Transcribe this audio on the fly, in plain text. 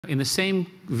In the same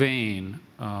vein,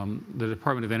 the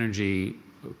Department of Energy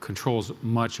controls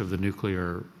much of the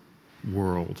nuclear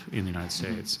world in the United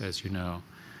States, as you know.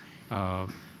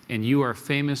 And you are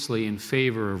famously in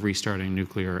favor of restarting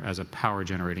nuclear as a power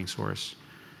generating source.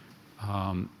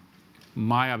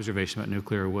 My observation about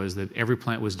nuclear was that every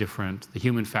plant was different. The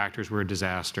human factors were a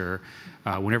disaster.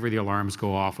 Whenever the alarms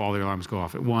go off, all the alarms go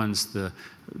off at once.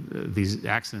 These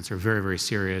accidents are very, very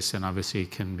serious and obviously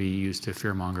can be used to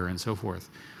fearmonger and so forth.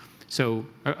 So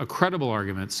a credible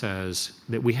argument says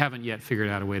that we haven't yet figured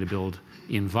out a way to build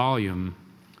in volume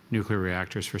nuclear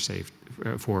reactors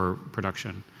for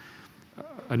production.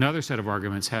 Another set of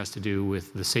arguments has to do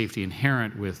with the safety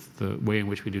inherent with the way in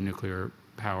which we do nuclear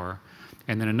power.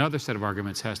 And then another set of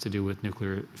arguments has to do with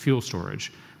nuclear fuel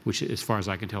storage, which, as far as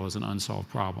I can tell, is an unsolved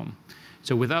problem.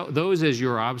 So without those as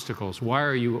your obstacles, why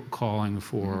are you calling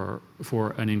for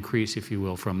an increase, if you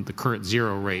will, from the current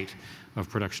zero rate of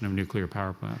production of nuclear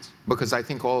power plants? Because I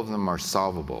think all of them are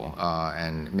solvable,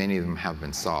 and many of them have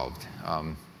been solved.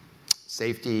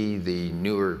 Safety, the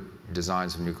newer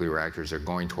designs of nuclear reactors are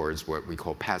going towards what we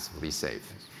call passively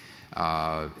safe.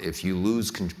 If you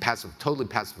lose totally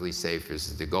passively safe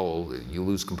is the goal, you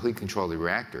lose complete control of the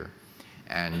reactor,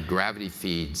 and gravity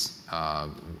feeds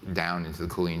down into the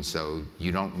cooling, so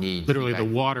you don't need... Literally, the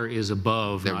water is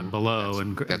above, not below,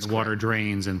 and the water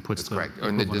drains and puts the... That's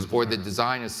correct. Or the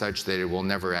design is such that it will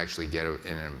never actually get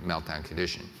in a meltdown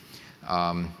condition.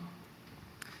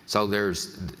 So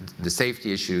there's the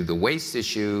safety issue. The waste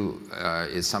issue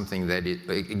is something that,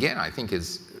 again, I think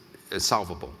is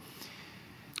solvable.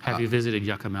 Have you visited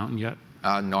Yucca Mountain yet?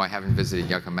 No, I haven't visited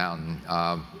Yucca Mountain.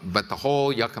 But the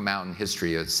whole Yucca Mountain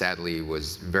history, sadly,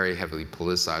 was very heavily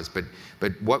politicized.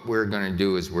 But what we're going to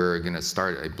do is we're going to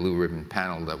start a blue ribbon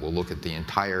panel that will look at the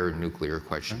entire nuclear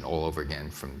question all over again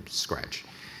from scratch,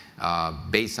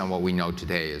 based on what we know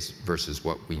today versus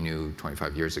what we knew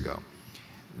 25 years ago.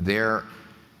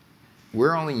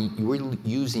 We're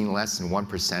using less than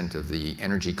 1% of the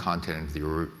energy content of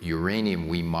the uranium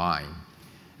we mine.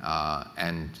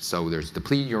 And so there's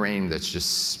depleted uranium that's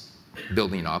just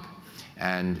building up.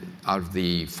 And out of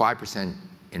the 5%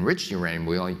 enriched uranium,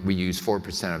 we use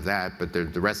 4% of that, but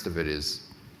the rest of it is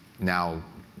now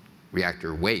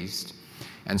reactor waste.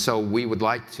 And so we would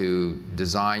like to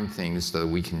design things so that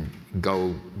we can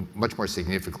go much more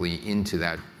significantly into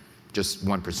that just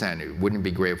 1%. It wouldn't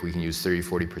be great if we can use 30,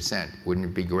 40%. Wouldn't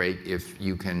it be great if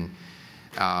you can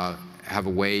have a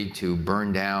way to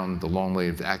burn down the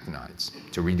long-lived actinides,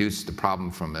 to reduce the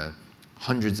problem from a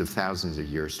hundreds of thousands of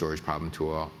year storage problem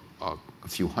to a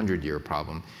few hundred-year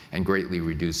problem, and greatly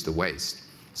reduce the waste.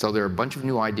 So there are a bunch of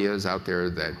new ideas out there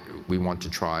that we want to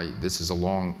try. This is a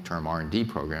long-term R&D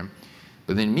program.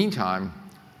 But in the meantime,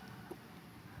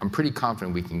 I'm pretty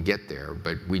confident we can get there,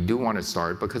 but we do want to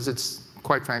start because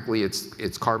quite frankly,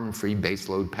 it's carbon-free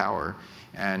baseload power,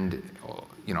 and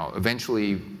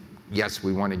eventually, yes,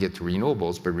 we want to get to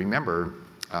renewables, but remember,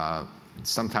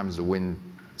 sometimes the wind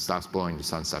stops blowing, the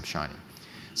sun stops shining.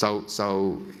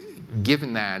 So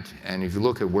given that, and if you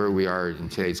look at where we are in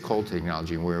today's coal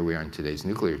technology and where we are in today's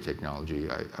nuclear technology,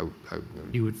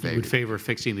 you would favor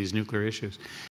fixing these nuclear issues.